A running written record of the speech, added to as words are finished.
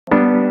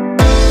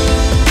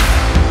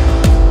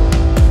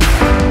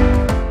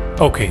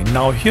Okay,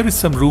 now here is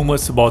some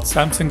rumors about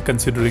Samsung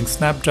considering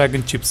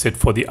Snapdragon chipset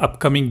for the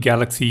upcoming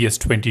Galaxy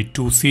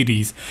S22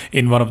 series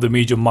in one of the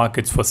major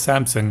markets for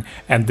Samsung,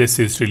 and this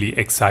is really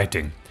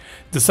exciting.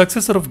 The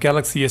successor of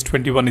Galaxy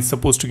S21 is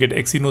supposed to get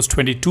Exynos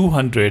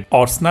 2200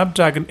 or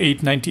Snapdragon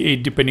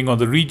 898 depending on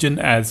the region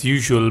as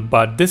usual,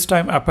 but this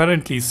time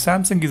apparently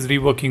Samsung is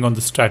reworking on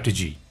the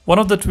strategy. One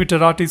of the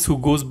Twitter artists who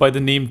goes by the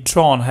name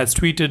Tron has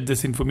tweeted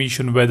this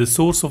information where the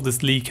source of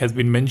this leak has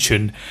been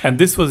mentioned, and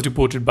this was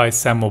reported by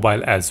Sam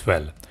Mobile as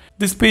well.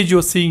 This page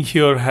you're seeing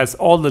here has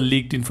all the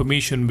leaked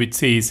information which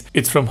says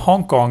it's from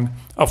Hong Kong.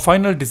 A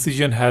final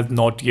decision has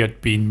not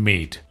yet been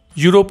made.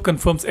 Europe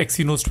confirms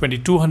Exynos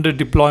 2200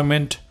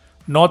 deployment.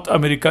 North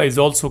America is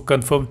also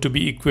confirmed to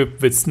be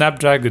equipped with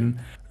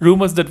Snapdragon.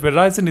 Rumors that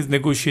Verizon is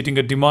negotiating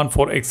a demand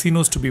for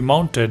Exynos to be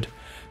mounted.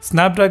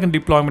 Snapdragon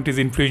deployment is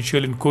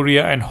influential in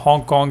Korea and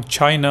Hong Kong,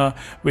 China,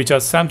 which are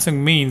Samsung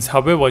mains.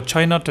 However,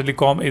 China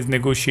Telecom is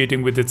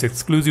negotiating with its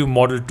exclusive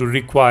model to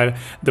require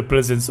the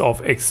presence of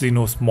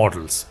Exynos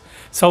models.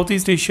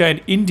 Southeast Asia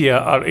and India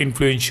are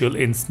influential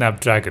in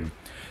Snapdragon.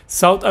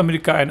 South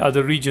America and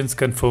other regions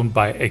confirmed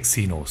by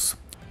Exynos.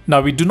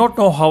 Now, we do not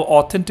know how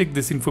authentic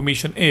this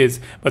information is,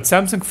 but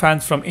Samsung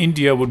fans from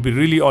India would be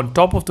really on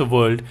top of the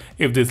world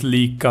if this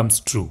leak comes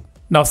true.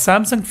 Now,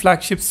 Samsung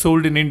flagships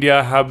sold in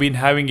India have been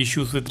having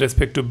issues with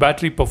respect to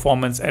battery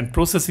performance and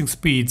processing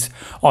speeds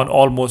on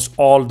almost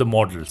all the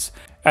models,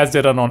 as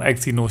they run on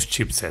Exynos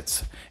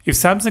chipsets. If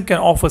Samsung can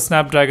offer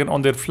Snapdragon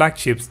on their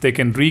flagships, they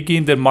can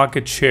regain their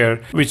market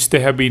share, which they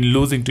have been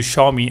losing to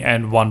Xiaomi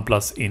and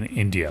OnePlus in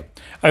India.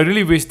 I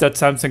really wish that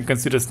Samsung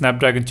considers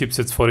Snapdragon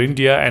chipsets for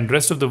India and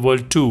rest of the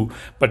world too,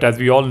 but as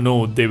we all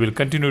know, they will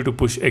continue to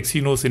push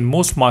Exynos in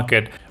most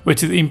markets,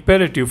 which is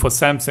imperative for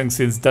Samsung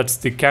since that's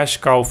the cash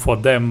cow for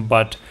them,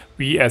 but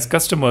we as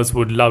customers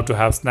would love to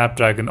have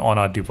Snapdragon on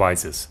our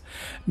devices.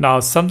 Now,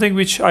 something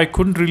which I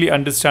couldn't really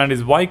understand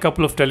is why a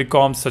couple of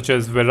telecoms such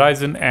as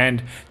Verizon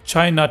and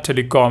China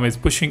Telecom is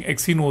pushing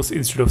Exynos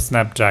instead of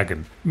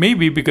Snapdragon.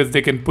 Maybe because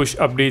they can push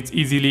updates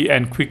easily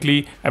and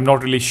quickly. I'm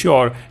not really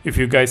sure. If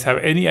you guys have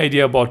any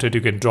idea about it,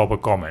 you can drop a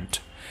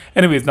comment.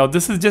 Anyways, now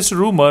this is just a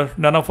rumor.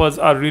 None of us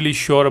are really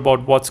sure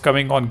about what's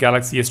coming on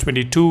Galaxy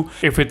S22.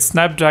 If it's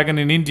Snapdragon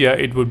in India,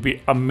 it would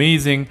be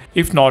amazing.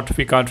 If not,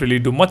 we can't really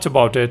do much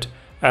about it,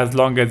 as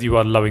long as you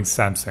are loving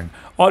Samsung.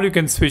 Or you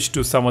can switch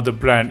to some other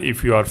brand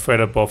if you are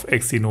fed up of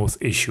Exynos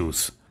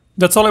issues.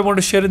 That's all I want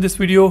to share in this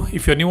video.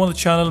 If you're new on the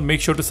channel,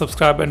 make sure to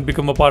subscribe and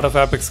become a part of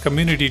Apex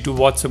community to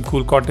watch some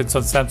cool contents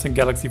on Samsung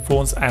Galaxy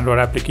phones, Android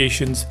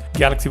applications,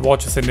 Galaxy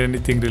watches and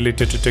anything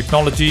related to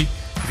technology.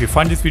 If you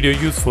find this video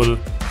useful,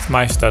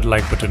 smash that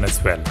like button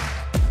as well.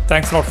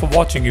 Thanks a lot for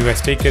watching. You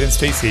guys take care and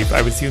stay safe.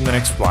 I will see you in the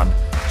next one.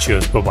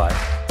 Cheers.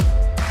 Bye-bye.